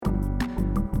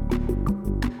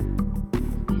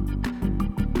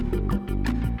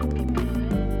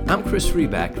I'm Chris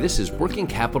Freeback. This is Working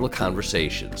Capital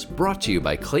Conversations, brought to you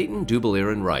by Clayton,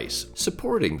 Dubilier & Rice,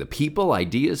 supporting the people,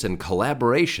 ideas, and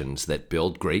collaborations that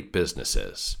build great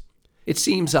businesses. It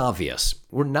seems obvious.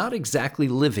 We're not exactly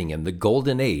living in the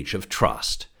golden age of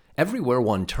trust. Everywhere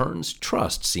one turns,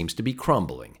 trust seems to be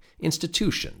crumbling.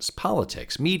 Institutions,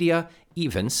 politics, media,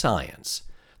 even science.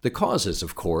 The causes,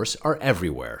 of course, are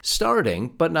everywhere, starting,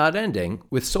 but not ending,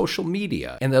 with social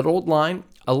media. And that old line,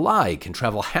 a lie can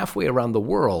travel halfway around the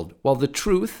world while the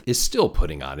truth is still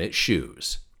putting on its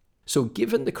shoes. So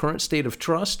given the current state of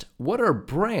trust, what are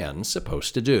brands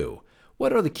supposed to do?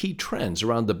 What are the key trends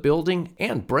around the building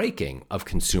and breaking of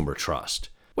consumer trust?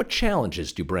 What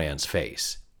challenges do brands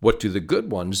face? What do the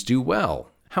good ones do well?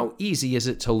 How easy is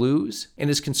it to lose? And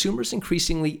as consumers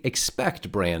increasingly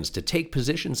expect brands to take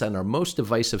positions on our most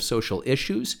divisive social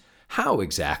issues, how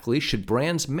exactly should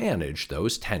brands manage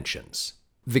those tensions?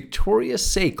 Victoria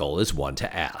Sakal is one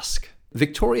to ask.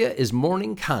 Victoria is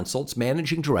Morning Consult's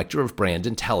Managing Director of Brand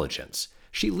Intelligence.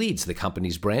 She leads the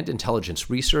company's brand intelligence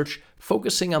research,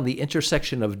 focusing on the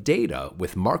intersection of data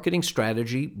with marketing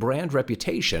strategy, brand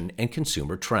reputation, and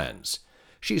consumer trends.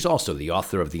 She's also the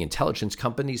author of the intelligence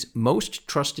company's Most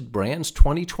Trusted Brands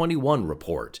 2021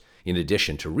 report, in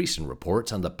addition to recent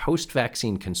reports on the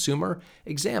post-vaccine consumer,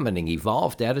 examining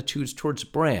evolved attitudes towards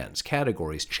brands,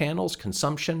 categories, channels,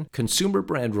 consumption, consumer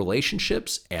brand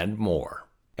relationships, and more.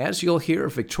 As you'll hear,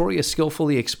 Victoria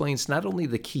skillfully explains not only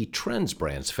the key trends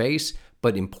brands face,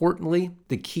 but importantly,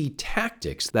 the key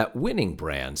tactics that winning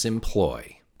brands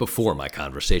employ. Before my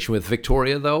conversation with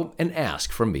Victoria, though, an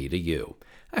ask from me to you.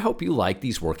 I hope you like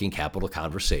these working capital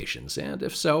conversations, and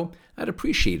if so, I'd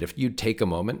appreciate if you'd take a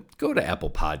moment, go to Apple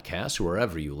Podcasts or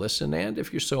wherever you listen, and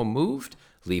if you're so moved,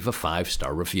 leave a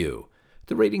 5-star review.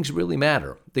 The ratings really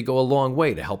matter. They go a long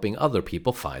way to helping other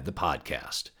people find the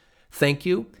podcast. Thank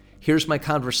you. Here's my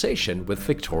conversation with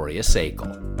Victoria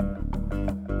Sakal.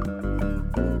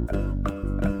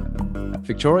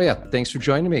 Victoria, thanks for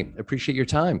joining me. Appreciate your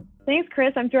time. Thanks,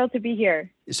 Chris. I'm thrilled to be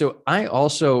here. So I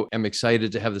also am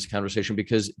excited to have this conversation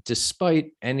because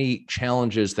despite any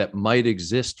challenges that might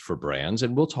exist for brands,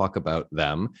 and we'll talk about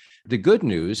them, the good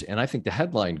news, and I think the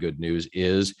headline good news,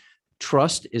 is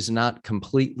trust is not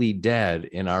completely dead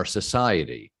in our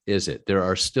society, is it? There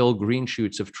are still green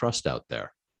shoots of trust out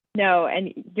there. No,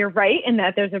 and you're right in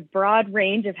that there's a broad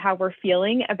range of how we're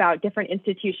feeling about different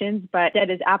institutions, but that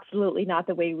is absolutely not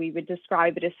the way we would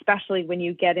describe it, especially when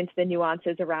you get into the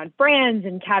nuances around brands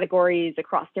and categories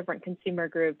across different consumer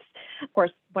groups. Of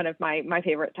course, one of my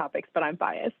favorite topics, but I'm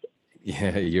biased.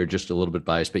 Yeah, you're just a little bit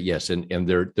biased, but yes, and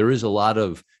there is a lot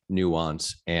of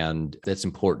nuance, and that's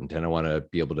important, and I want to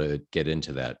be able to get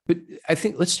into that. But I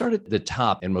think let's start at the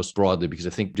top and most broadly, because I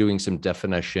think doing some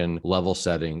definition level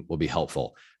setting will be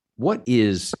helpful. What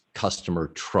is customer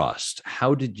trust?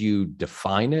 How did you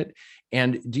define it?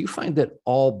 And do you find that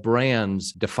all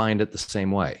brands define it the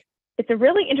same way? It's a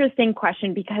really interesting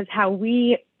question because how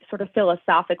we sort of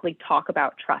philosophically talk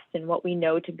about trust and what we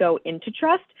know to go into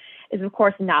trust is, of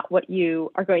course, not what you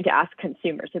are going to ask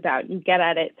consumers about. You get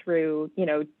at it through,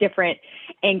 different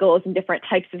angles and different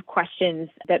types of questions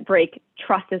that break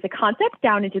trust as a concept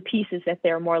down into pieces that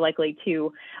they're more likely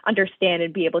to understand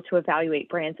and be able to evaluate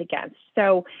brands against.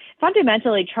 So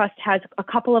fundamentally, trust has a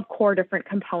couple of core different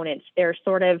components. There's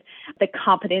sort of the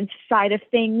competence side of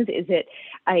things. Is it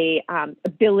a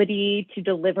ability to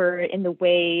deliver in the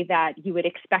way that you would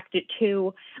expect it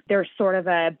to? There's sort of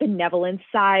a benevolence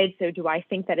side. So do I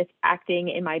think that it's acting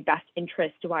in my best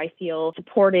interest? Do I feel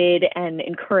supported and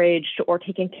encouraged or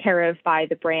taken care of by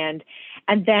the brand?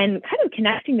 And then kind of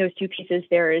connecting those two pieces,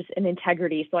 there is an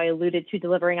integrity. So I alluded to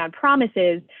delivering on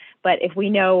promises, but if we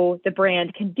know the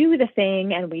brand can do the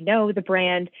thing and we know the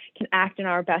brand can act in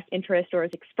our best interest or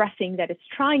is expressing that it's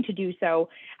trying to do so,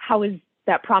 how is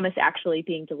that promise actually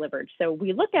being delivered? So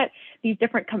we look at these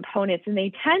different components, and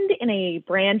they tend in a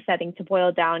brand setting to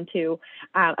boil down to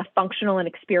a functional and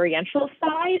experiential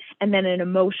side, and then an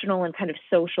emotional and kind of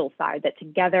social side that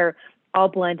together all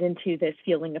blend into this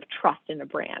feeling of trust in a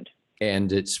brand.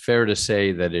 And it's fair to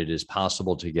say that it is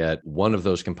possible to get one of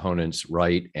those components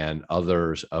right and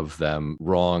others of them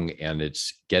wrong. And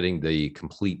it's getting the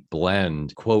complete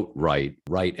blend, quote, right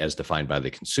as defined by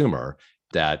the consumer,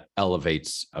 that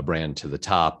elevates a brand to the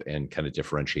top and kind of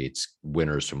differentiates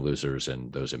winners from losers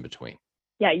and those in between.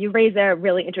 Yeah, you raise a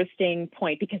really interesting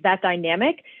point because that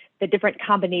dynamic, the different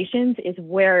combinations, is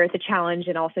where the challenge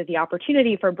and also the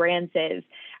opportunity for brands is.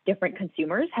 Different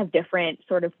consumers have different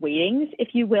sort of weightings, if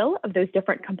you will, of those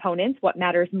different components, what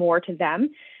matters more to them.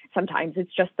 Sometimes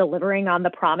it's just delivering on the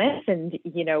promise and,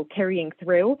 carrying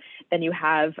through. Then you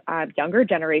have younger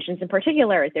generations in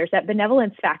particular. There's that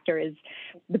benevolence factor. Is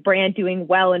the brand doing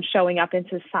well and showing up in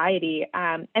society?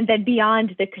 And then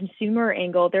beyond the consumer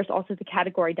angle, there's also the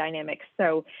category dynamics.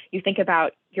 So you think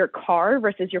about your car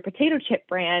versus your potato chip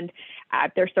brand.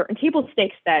 There's certain table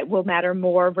stakes that will matter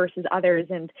more versus others.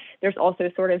 And there's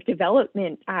also sort of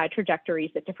development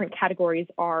trajectories that different categories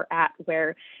are at,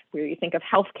 where you think of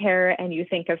healthcare and you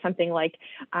think of something like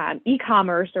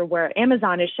e-commerce, or where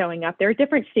Amazon is showing up. There are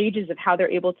different stages of how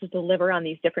they're able to deliver on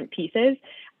these different pieces.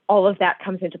 All of that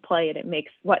comes into play, and it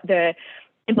makes what the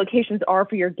implications are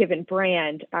for your given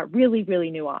brand really, really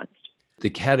nuanced. The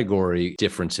category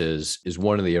differences is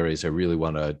one of the areas I really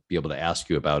want to be able to ask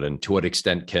you about. And to what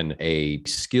extent can a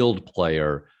skilled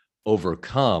player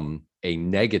overcome a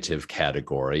negative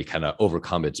category, kind of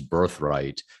overcome its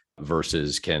birthright,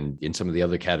 versus can, in some of the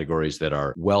other categories that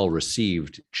are well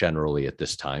received generally at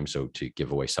this time. So to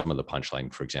give away some of the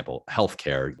punchline, for example,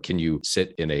 healthcare, can you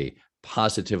sit in a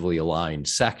positively aligned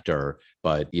sector,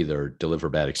 but either deliver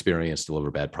bad experience,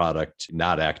 deliver bad product,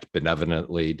 not act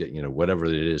benevolently, whatever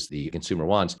it is the consumer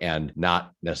wants, and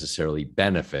not necessarily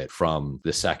benefit from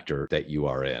the sector that you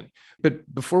are in?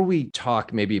 But before we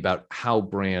talk maybe about how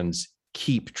brands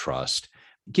keep trust,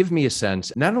 give me a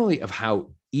sense not only of how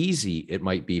easy it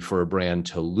might be for a brand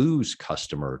to lose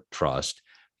customer trust,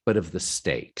 but of the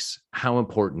stakes. How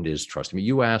important is trust? I mean,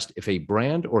 you asked, if a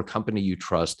brand or company you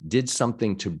trust did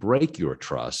something to break your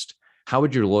trust, how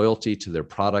would your loyalty to their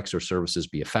products or services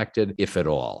be affected, if at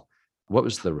all? What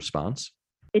was the response?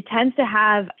 It tends to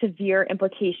have severe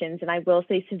implications, and I will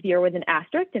say severe with an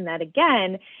asterisk, in that,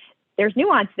 again, there's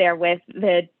nuance there with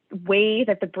the way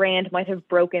that the brand might have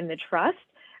broken the trust.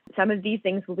 Some of these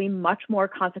things will be much more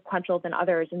consequential than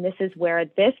others. And this is where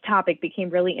this topic became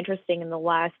really interesting in the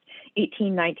last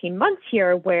 18, 19 months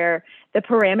here, where the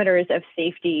parameters of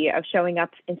safety, of showing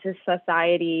up into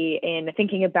society and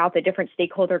thinking about the different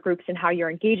stakeholder groups and how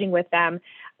you're engaging with them,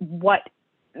 what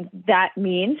that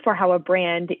means for how a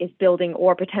brand is building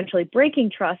or potentially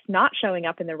breaking trust, not showing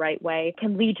up in the right way,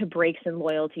 can lead to breaks in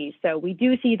loyalty. So we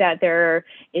do see that there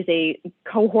is a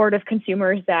cohort of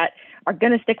consumers that are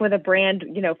going to stick with a brand,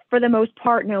 for the most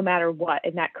part, no matter what.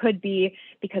 And that could be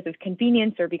because of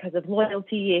convenience or because of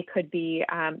loyalty. It could be,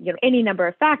 any number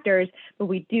of factors. But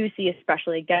we do see,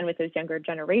 especially again with those younger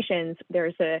generations,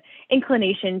 there's a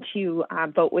inclination to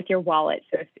vote with your wallet.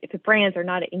 So if the brands are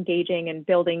not engaging and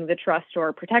building the trust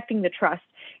or protecting the trust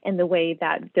in the way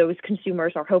that those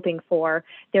consumers are hoping for,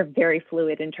 they're very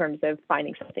fluid in terms of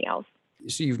finding something else.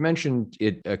 So you've mentioned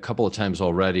it a couple of times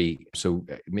already. So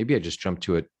maybe I just jump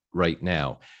to it right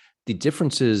now. The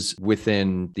differences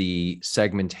within the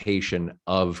segmentation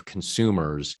of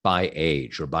consumers by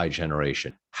age or by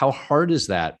generation. How hard is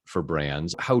that for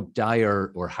brands? How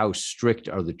dire or how strict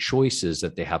are the choices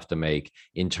that they have to make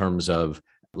in terms of,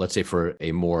 let's say, for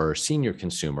a more senior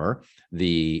consumer,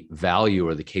 the value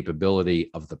or the capability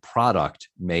of the product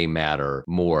may matter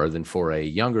more than for a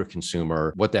younger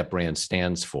consumer, what that brand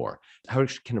stands for? How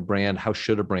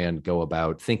should a brand go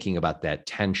about thinking about that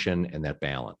tension and that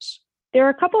balance? There are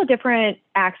a couple of different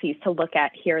axes to look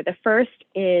at here. The first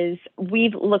is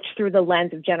we've looked through the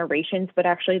lens of generations, but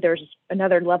actually there's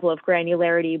another level of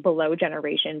granularity below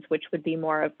generations, which would be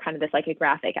more of kind of the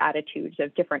psychographic attitudes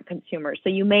of different consumers. So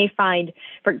you may find,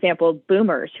 for example,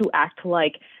 boomers who act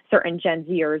like certain Gen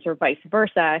Zers or vice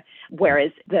versa,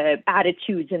 whereas the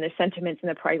attitudes and the sentiments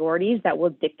and the priorities that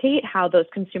will dictate how those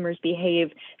consumers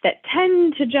behave that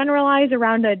tend to generalize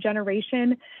around a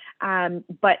generation.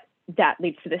 But that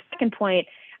leads to the second point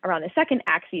around the second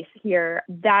axis here,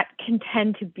 that can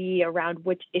tend to be around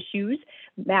which issues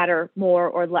matter more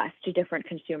or less to different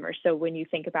consumers. So when you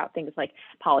think about things like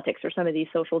politics or some of these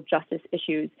social justice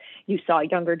issues, you saw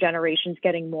younger generations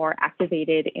getting more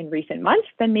activated in recent months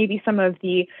than maybe some of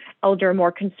the elder,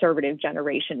 more conservative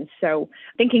generations. So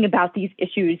thinking about these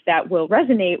issues that will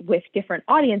resonate with different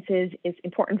audiences is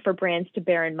important for brands to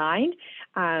bear in mind.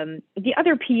 The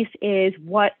other piece is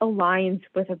what aligns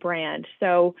with a brand.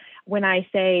 So when I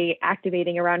say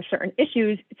activating around certain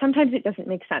issues, sometimes it doesn't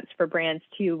make sense for brands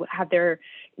to have their,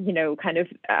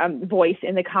 voice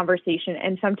in the conversation.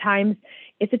 And sometimes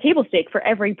it's a table stake for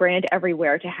every brand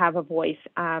everywhere to have a voice.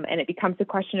 And it becomes a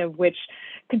question of which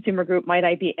consumer group might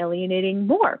I be alienating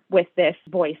more with this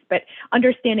voice. But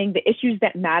understanding the issues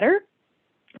that matter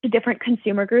to different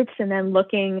consumer groups, and then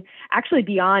looking actually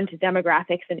beyond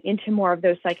demographics and into more of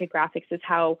those psychographics is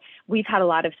how we've had a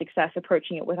lot of success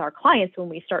approaching it with our clients when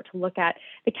we start to look at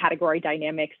the category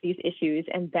dynamics, these issues,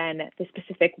 and then the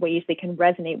specific ways they can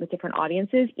resonate with different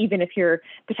audiences, even if you're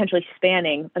potentially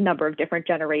spanning a number of different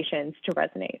generations to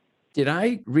resonate. Did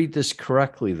I read this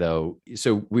correctly, though?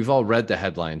 So we've all read the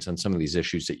headlines on some of these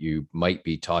issues that you might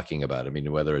be talking about. I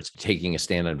mean, whether it's taking a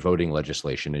stand on voting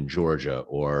legislation in Georgia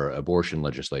or abortion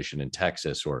legislation in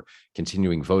Texas or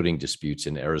continuing voting disputes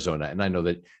in Arizona. And I know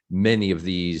that many of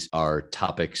these are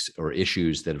topics or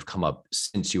issues that have come up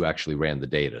since you actually ran the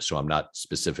data. So I'm not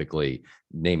specifically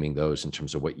naming those in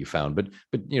terms of what you found, but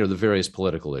the various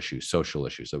political issues, social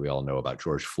issues that we all know about.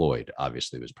 George Floyd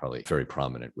obviously was probably very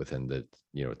prominent within the,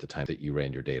 at the time that you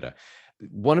ran your data.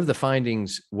 One of the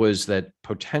findings was that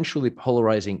potentially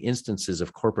polarizing instances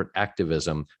of corporate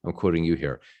activism, I'm quoting you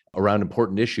here, around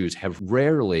important issues have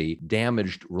rarely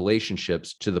damaged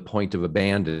relationships to the point of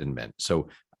abandonment. So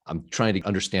I'm trying to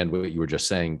understand what you were just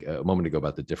saying a moment ago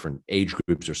about the different age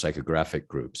groups or psychographic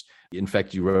groups. In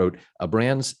fact, you wrote, a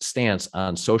brand's stance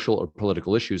on social or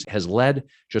political issues has led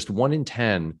just 1 in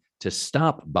 10 to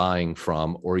stop buying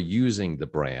from or using the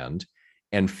brand.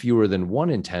 And fewer than 1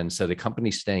 in 10 said a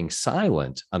company staying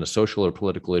silent on a social or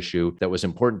political issue that was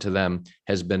important to them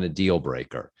has been a deal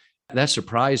breaker. That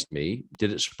surprised me.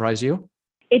 Did it surprise you?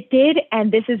 It did.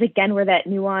 And this is, again, where that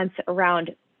nuance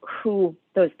around who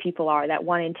those people are, that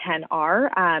 1 in 10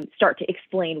 are, start to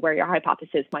explain where your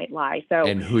hypothesis might lie. So,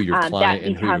 and who your client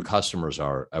and who your customers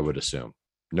are, I would assume,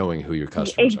 knowing who your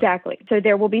customers exactly. Are. So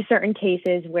there will be certain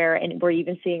cases where, and we're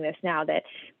even seeing this now, that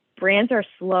brands are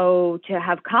slow to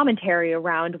have commentary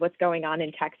around what's going on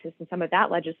in Texas and some of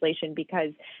that legislation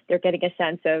because they're getting a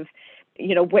sense of,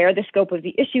 where the scope of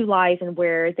the issue lies and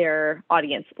where their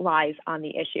audience lies on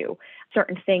the issue.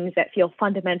 Certain things that feel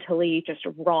fundamentally just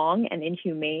wrong and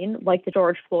inhumane, like the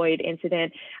George Floyd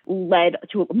incident, led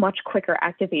to a much quicker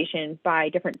activation by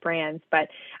different brands. But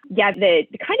yeah, the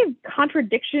kind of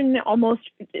contradiction almost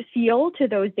feel to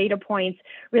those data points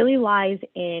really lies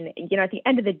in, at the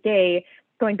end of the day,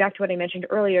 going back to what I mentioned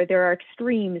earlier, there are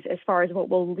extremes as far as what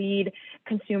will lead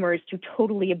consumers to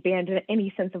totally abandon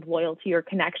any sense of loyalty or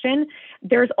connection.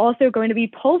 There's also going to be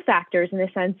pull factors in the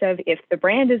sense of if the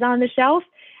brand is on the shelf,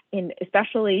 and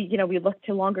especially, we look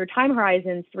to longer time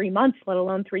horizons, 3 months, let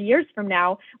alone 3 years from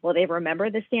now, will they remember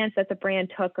the stance that the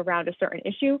brand took around a certain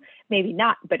issue? Maybe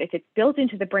not. But if it's built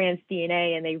into the brand's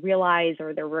DNA and they realize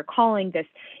or they're recalling this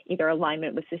either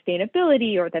alignment with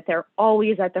sustainability or that they're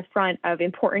always at the front of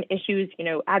important issues,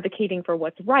 advocating for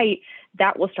what's right,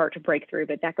 that will start to break through.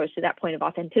 But that goes to that point of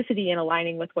authenticity and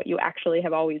aligning with what you actually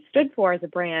have always stood for as a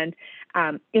brand,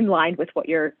 in line with what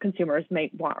your consumers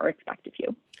might want or expect of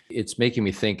you. It's making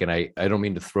me think, and I don't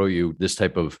mean to throw you this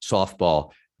type of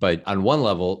softball, but on one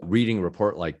level, reading a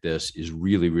report like this is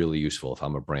really, really useful if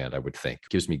I'm a brand, I would think. It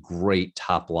gives me great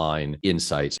top line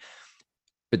insights.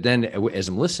 But then as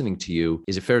I'm listening to you,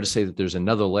 is it fair to say that there's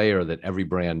another layer that every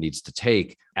brand needs to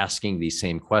take, asking these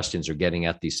same questions or getting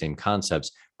at these same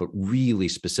concepts, but really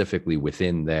specifically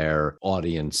within their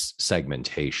audience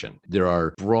segmentation? There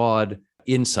are broad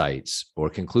insights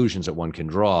or conclusions that one can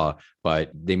draw,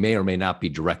 but they may or may not be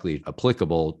directly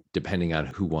applicable depending on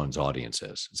who one's audience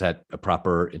is. Is that a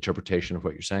proper interpretation of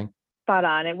what you're saying? Spot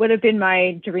on. It would have been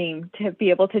my dream to be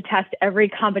able to test every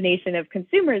combination of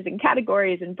consumers and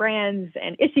categories and brands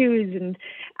and issues and,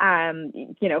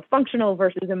 functional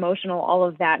versus emotional, all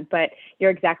of that. But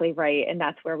you're exactly right. And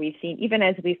that's where we've seen, even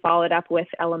as we followed up with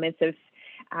elements of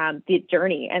the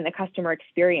journey and the customer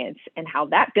experience and how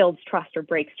that builds trust or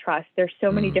breaks trust. There's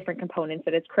so many different components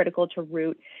that it's critical to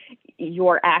root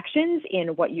your actions in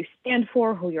what you stand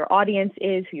for, who your audience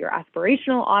is, who your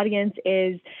aspirational audience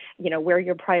is, where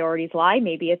your priorities lie.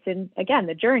 Maybe it's in, again,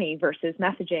 the journey versus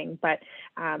messaging, but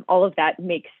all of that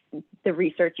makes the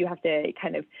research, you have to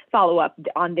kind of follow up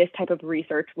on this type of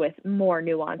research with more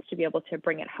nuance to be able to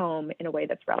bring it home in a way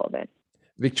that's relevant.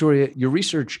 Victoria, your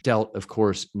research dealt, of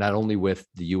course, not only with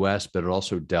the US, but it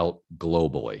also dealt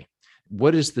globally.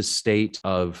 What is the state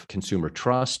of consumer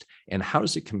trust and how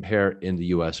does it compare in the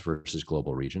US versus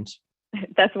global regions?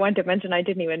 That's one dimension I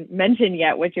didn't even mention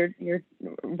yet, which you're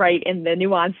right in the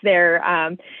nuance there.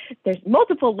 There's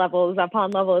multiple levels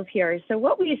upon levels here. So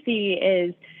what we see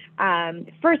is,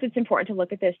 first, it's important to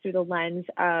look at this through the lens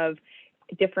of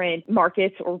different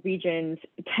markets or regions'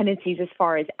 tendencies as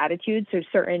far as attitudes. So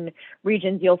certain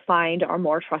regions you'll find are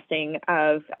more trusting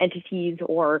of entities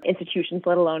or institutions,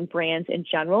 let alone brands in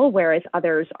general, whereas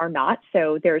others are not.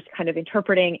 So there's kind of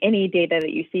interpreting any data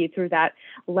that you see through that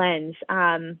lens.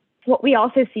 What we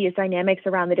also see is dynamics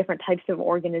around the different types of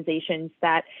organizations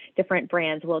that different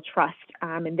brands will trust.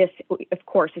 And this, of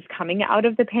course, is coming out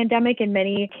of the pandemic. In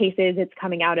many cases, it's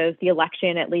coming out of the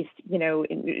election, at least,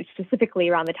 specifically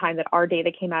around the time that our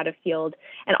data came out of field.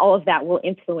 And all of that will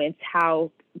influence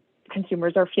how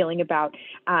consumers are feeling about,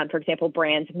 for example,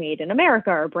 brands made in America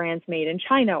or brands made in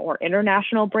China or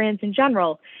international brands in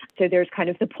general. So there's kind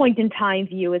of the point in time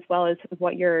view as well as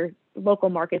what your local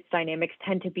markets dynamics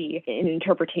tend to be in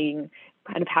interpreting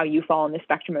kind of how you fall on the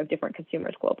spectrum of different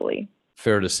consumers globally.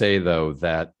 Fair to say, though,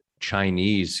 that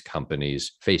Chinese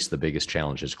companies face the biggest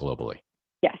challenges globally.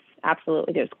 Yes,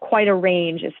 absolutely. There's quite a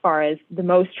range as far as the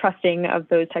most trusting of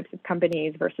those types of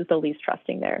companies versus the least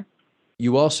trusting there.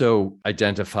 You also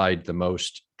identified the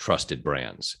most trusted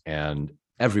brands, and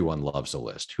everyone loves a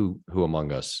list. Who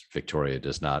among us, Victoria,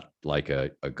 does not like a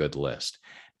good list?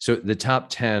 So the top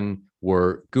 10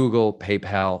 were Google,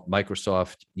 PayPal,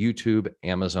 Microsoft, YouTube,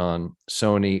 Amazon,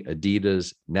 Sony,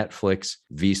 Adidas, Netflix,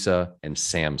 Visa, and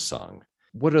Samsung.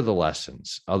 What are the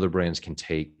lessons other brands can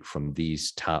take from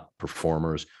these top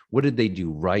performers? What did they do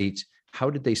right?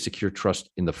 How did they secure trust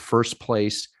in the first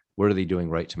place? What are they doing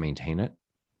right to maintain it?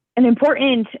 An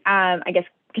important,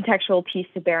 contextual piece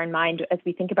to bear in mind as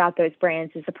we think about those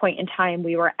brands is the point in time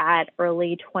we were at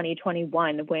early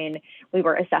 2021 when we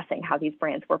were assessing how these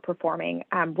brands were performing,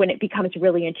 when it becomes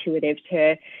really intuitive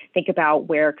to think about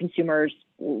where consumers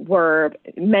were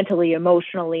mentally,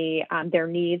 emotionally, their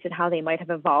needs and how they might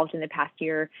have evolved in the past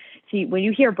year. See, when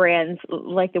you hear brands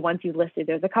like the ones you listed,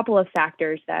 there's a couple of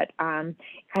factors that kind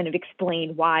of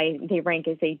explain why they rank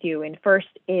as they do. And first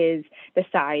is the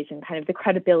size and kind of the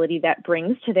credibility that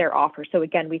brings to their offer. So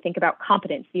again, we think about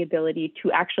competence, the ability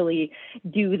to actually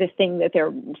do the thing that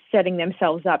they're setting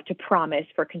themselves up to promise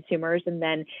for consumers, and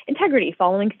then integrity,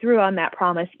 following through on that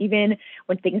promise, even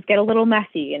when things get a little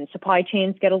messy and supply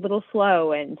chains get a little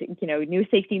slow and new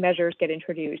safety measures get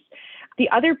introduced. The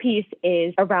other piece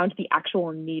is around the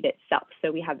actual need itself.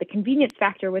 So we have the convenience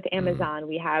factor with Amazon.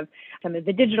 We have some of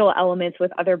the digital elements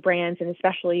with other brands, and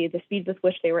especially the speed with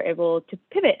which they were able to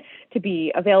pivot to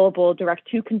be available direct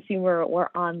to consumer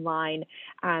or online.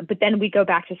 But then we go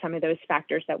back to some of those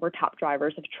factors that were top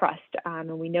drivers of trust.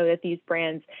 And we know that these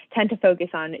brands tend to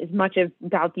focus on as much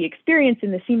about the experience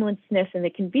and the seamlessness and the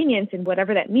convenience and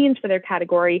whatever that means for their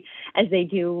category as they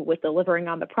do with delivering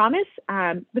on the promise,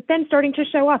 but then starting to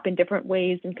show up in different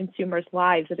ways in consumers'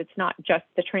 lives, that it's not just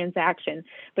the transaction,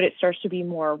 but it starts to be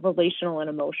more relational and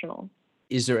emotional.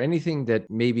 Is there anything that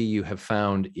maybe you have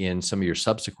found in some of your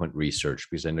subsequent research?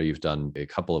 Because I know you've done a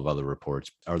couple of other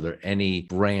reports. Are there any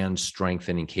brand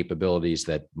strengthening capabilities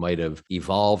that might have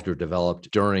evolved or developed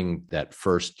during that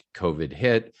first COVID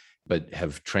hit, but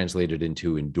have translated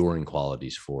into enduring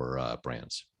qualities for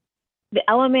brands? The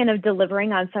element of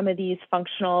delivering on some of these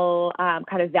functional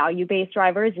kind of value-based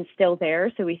drivers is still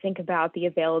there. So we think about the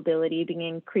availability being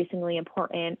increasingly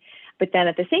important. But then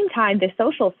at the same time, the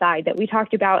social side that we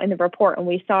talked about in the report, and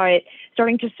we saw it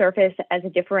starting to surface as a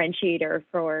differentiator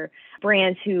for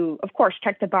brands who, of course,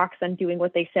 checked the box on doing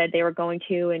what they said they were going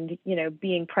to and,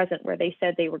 being present where they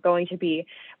said they were going to be,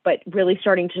 but really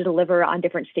starting to deliver on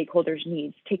different stakeholders'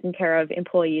 needs, taking care of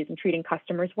employees and treating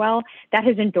customers well. That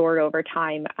has endured over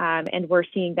time. And we're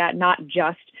seeing that not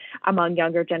just among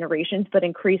younger generations, but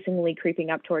increasingly creeping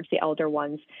up towards the elder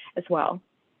ones as well.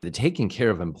 The taking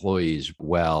care of employees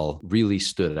well really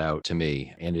stood out to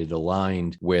me, and it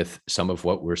aligned with some of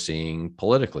what we're seeing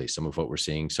politically, some of what we're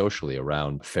seeing socially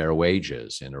around fair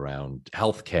wages and around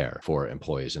healthcare for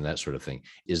employees and that sort of thing.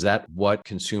 Is that what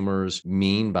consumers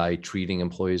mean by treating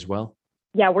employees well?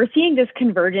 Yeah, we're seeing this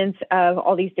convergence of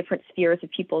all these different spheres of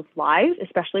people's lives,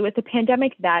 especially with the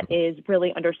pandemic, that is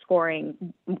really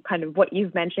underscoring kind of what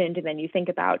you've mentioned. And then you think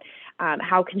about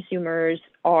how consumers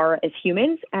are as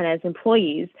humans and as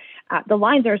employees. The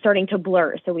lines are starting to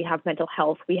blur. So we have mental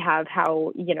health, we have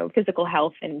physical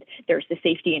health, and there's the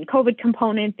safety and COVID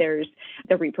component, there's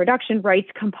the reproduction rights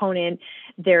component,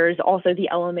 there's also the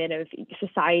element of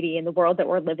society and the world that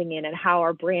we're living in and how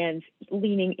our brands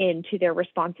leaning into their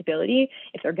responsibility.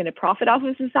 If they're going to profit off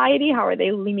of society, how are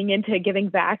they leaning into giving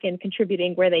back and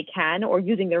contributing where they can, or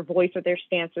using their voice or their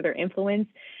stance or their influence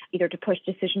either to push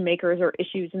decision makers or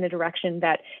issues in the direction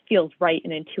that feels right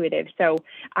and intuitive. So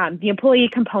the employee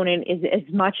component is as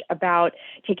much about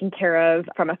taking care of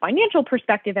from a financial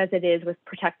perspective as it is with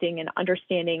protecting and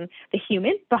understanding the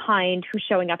human behind who's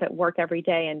showing up at work every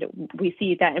day. And we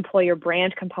see that employer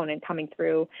brand component coming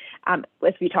through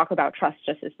as we talk about trust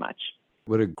just as much.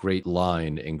 What a great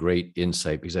line and great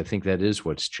insight, because I think that is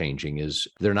what's changing is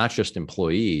they're not just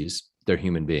employees, they're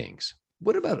human beings.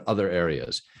 What about other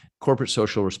areas? Corporate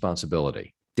social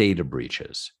responsibility, data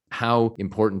breaches, How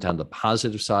important on the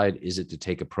positive side is it to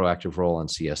take a proactive role on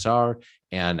CSR,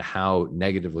 and how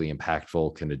negatively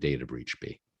impactful can a data breach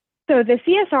be? So the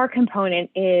CSR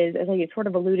component is, as I sort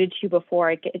of alluded to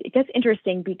before, it gets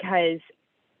interesting because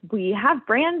we have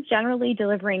brands generally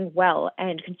delivering well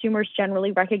and consumers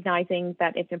generally recognizing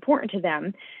that it's important to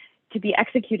them to be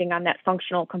executing on that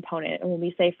functional component. And when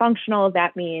we say functional,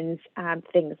 that means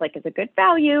things like is a good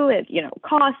value,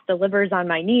 cost, delivers on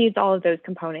my needs, all of those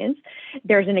components.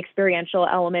 There's an experiential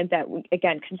element that,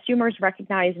 again, consumers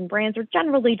recognize and brands are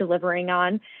generally delivering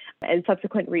on, and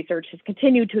subsequent research has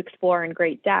continued to explore in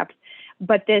great depth.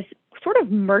 But this sort of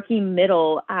murky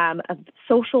middle of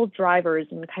social drivers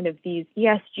and kind of these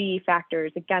ESG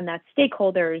factors, again, that's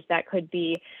stakeholders, that could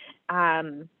be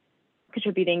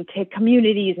contributing to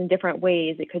communities in different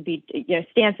ways. It could be,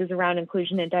 stances around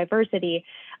inclusion and diversity.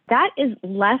 That is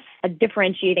less a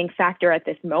differentiating factor at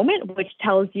this moment, which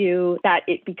tells you that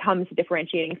it becomes a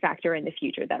differentiating factor in the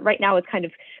future. That right now it's kind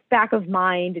of back of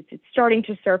mind. It's starting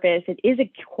to surface. It is a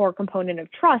core component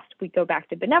of trust. We go back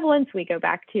to benevolence. We go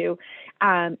back to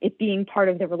it being part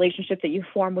of the relationship that you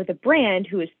form with a brand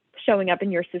who is showing up in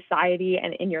your society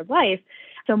and in your life.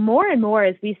 So more and more,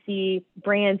 as we see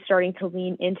brands starting to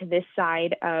lean into this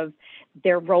side of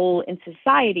their role in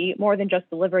society, more than just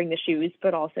delivering the shoes,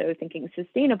 but also thinking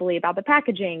sustainably about the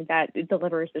packaging that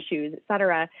delivers the shoes, et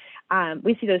cetera,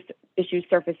 we see those issues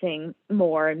surfacing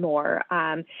more and more.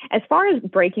 As far as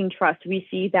breaking trust, we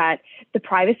see that the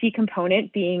privacy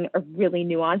component being a really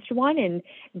nuanced one, and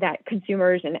that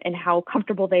consumers and how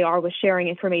comfortable they are with sharing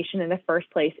information in the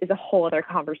first place is a whole other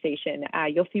conversation.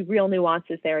 You'll see real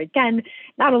nuances there again,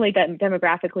 not only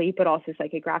demographically, but also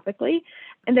psychographically.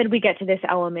 And then we get to this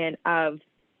element of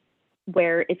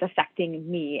where it's affecting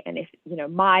me. And if,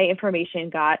 my information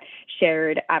got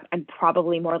shared, I'm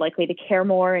probably more likely to care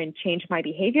more and change my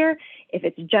behavior. If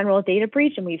it's a general data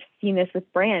breach, and we've seen this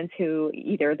with brands who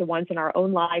either the ones in our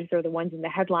own lives or the ones in the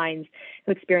headlines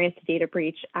who experienced a data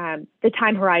breach, the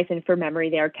time horizon for memory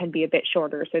there can be a bit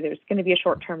shorter. So there's going to be a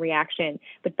short-term reaction.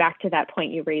 But back to that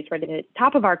point you raised right at the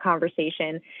top of our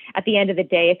conversation, at the end of the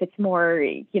day, if it's more,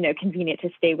 convenient to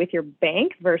stay with your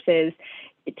bank versus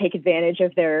take advantage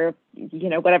of their,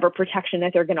 whatever protection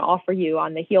that they're going to offer you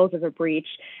on the heels of a breach,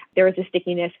 there is a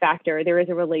stickiness factor, there is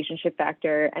a relationship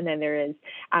factor, and then there is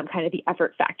kind of the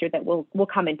effort factor that will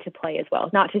come into play as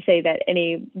well. Not to say that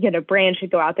any, brand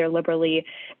should go out there liberally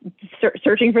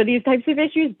searching for these types of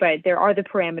issues, but there are the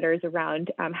parameters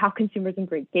around how consumers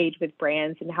engage with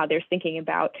brands and how they're thinking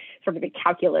about sort of the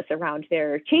calculus around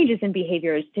their changes in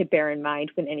behaviors to bear in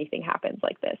mind when anything happens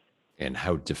like this. And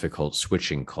how difficult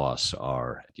switching costs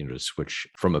are. To switch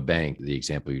from a bank, the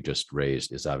example you just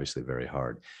raised, is obviously very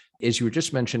hard. As you were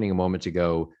just mentioning a moment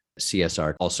ago,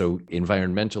 CSR, also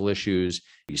environmental issues,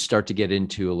 you start to get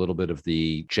into a little bit of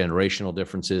the generational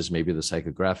differences, maybe the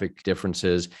psychographic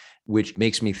differences, which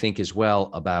makes me think as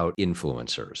well about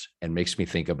influencers and makes me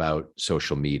think about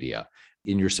social media.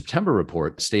 In your September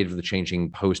report, State of the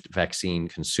Changing Post-Vaccine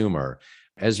Consumer,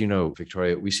 as you know,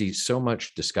 Victoria, we see so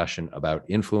much discussion about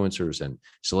influencers and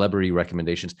celebrity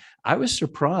recommendations. I was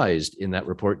surprised in that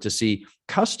report to see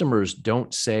customers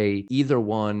don't say either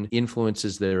one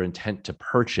influences their intent to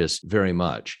purchase very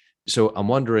much. So I'm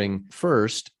wondering,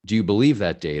 first, do you believe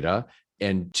that data?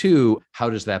 And two, how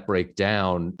does that break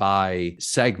down by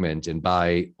segment and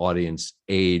by audience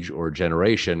age or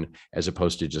generation, as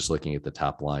opposed to just looking at the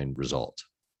top line result?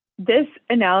 This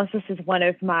analysis is one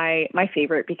of my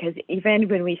favorite, because even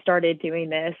when we started doing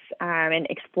this and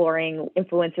exploring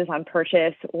influences on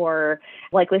purchase or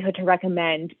likelihood to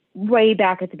recommend way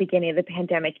back at the beginning of the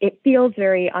pandemic, it feels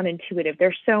very unintuitive.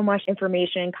 There's so much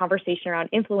information, conversation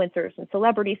around influencers and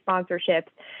celebrity sponsorships.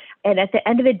 And at the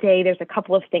end of the day, there's a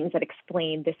couple of things that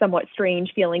explain the somewhat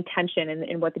strange feeling tension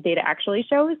in what the data actually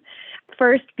shows.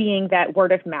 First being that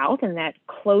word of mouth and that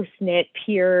close-knit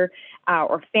peer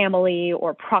or family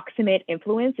or proximate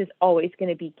influence is always going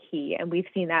to be key. And we've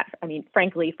seen that,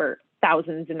 frankly, for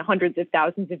thousands and hundreds of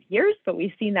thousands of years, but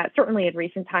we've seen that certainly in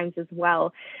recent times as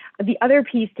well. The other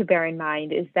piece to bear in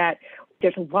mind is that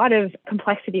there's a lot of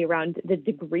complexity around the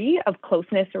degree of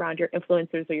closeness around your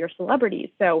influencers or your celebrities.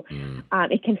 So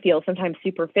it can feel sometimes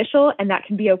superficial, and that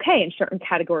can be okay in certain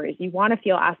categories. You want to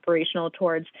feel aspirational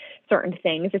towards certain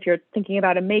things. If you're thinking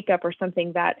about a makeup or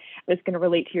something that is going to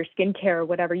relate to your skincare or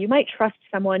whatever, you might trust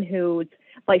someone who's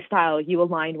lifestyle you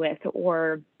align with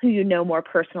or who you know more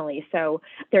personally. So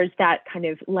there's that kind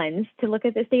of lens to look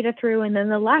at this data through. And then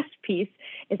the last piece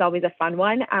is always a fun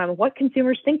one. What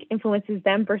consumers think influences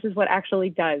them versus what actually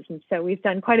does. And so we've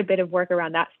done quite a bit of work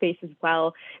around that space as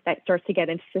well. That starts to get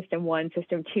into system 1,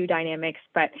 system 2 dynamics.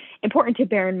 But important to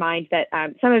bear in mind that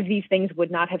some of these things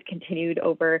would not have continued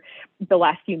over the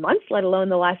last few months, let alone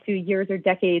the last few years or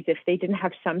decades, if they didn't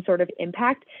have some sort of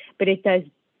impact. But it does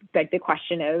beg the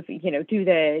question of, do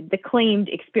the claimed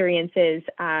experiences,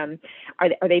 are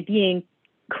they being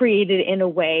created in a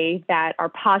way that are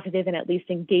positive and at least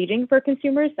engaging for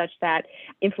consumers, such that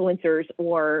influencers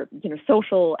or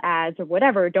social ads or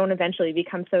whatever don't eventually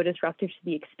become so disruptive to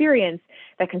the experience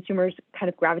that consumers kind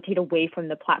of gravitate away from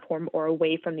the platform or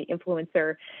away from the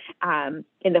influencer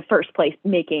in the first place,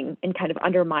 making and kind of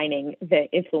undermining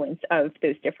the influence of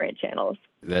those different channels.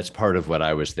 That's part of what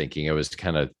I was thinking. I was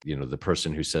kind of, the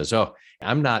person who says, oh,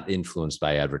 I'm not influenced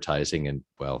by advertising. And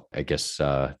well, I guess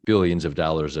billions of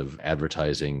dollars of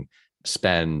advertising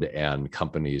spend and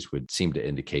companies would seem to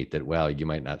indicate that, well, you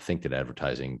might not think that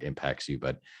advertising impacts you,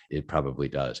 but it probably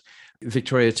does.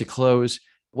 Victoria, to close,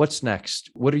 what's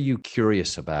next? What are you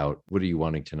curious about? What are you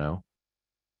wanting to know?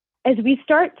 As we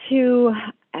start to,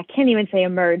 I can't even say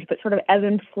emerge, but sort of ebb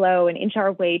and flow and inch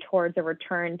our way towards a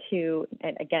return to,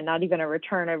 and again, not even a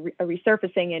return, a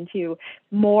resurfacing into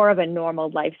more of a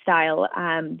normal lifestyle.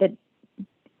 The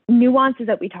nuances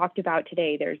that we talked about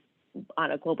today, there's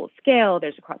on a global scale,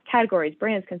 there's across categories,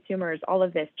 brands, consumers, all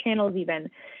of this, channels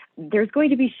even. There's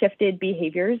going to be shifted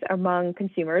behaviors among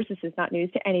consumers. This is not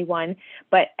news to anyone,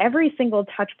 but every single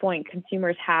touch point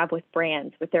consumers have with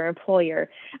brands, with their employer,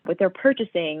 with their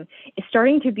purchasing is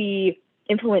starting to be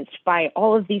influenced by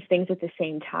all of these things at the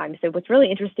same time. So what's really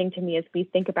interesting to me is we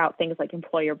think about things like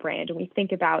employer brand, and we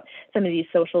think about some of these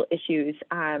social issues.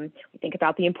 We think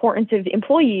about the importance of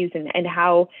employees and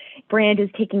how brand is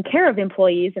taking care of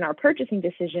employees in our purchasing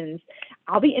decisions.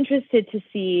 I'll be interested to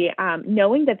see,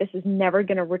 knowing that this is never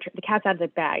going to return, the cat's out of the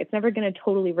bag. It's never going to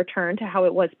totally return to how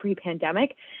it was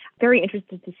pre-pandemic. Very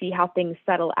interested to see how things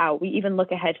settle out. We even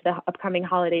look ahead to the upcoming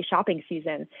holiday shopping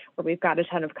season where we've got a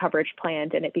ton of coverage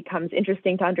planned, and it becomes interesting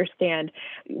to understand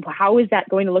how is that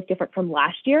going to look different from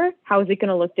last year? How is it going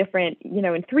to look different,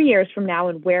 in 3 years from now,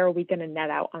 and where are we going to net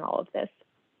out on all of this?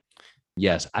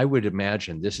 Yes, I would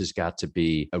imagine this has got to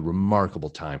be a remarkable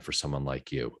time for someone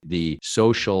like you. The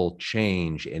social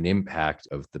change and impact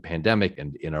of the pandemic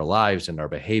and in our lives and our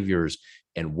behaviors,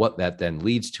 and what that then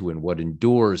leads to and what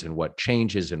endures and what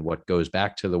changes and what goes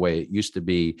back to the way it used to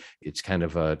be. It's kind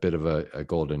of a bit of a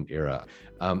golden era.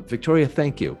 Victoria,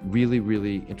 thank you. Really,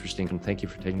 really interesting. And thank you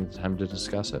for taking the time to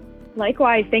discuss it.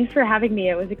 Likewise. Thanks for having me.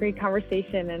 It was a great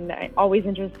conversation and always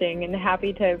interesting, and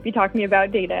happy to be talking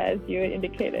about data as you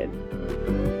indicated.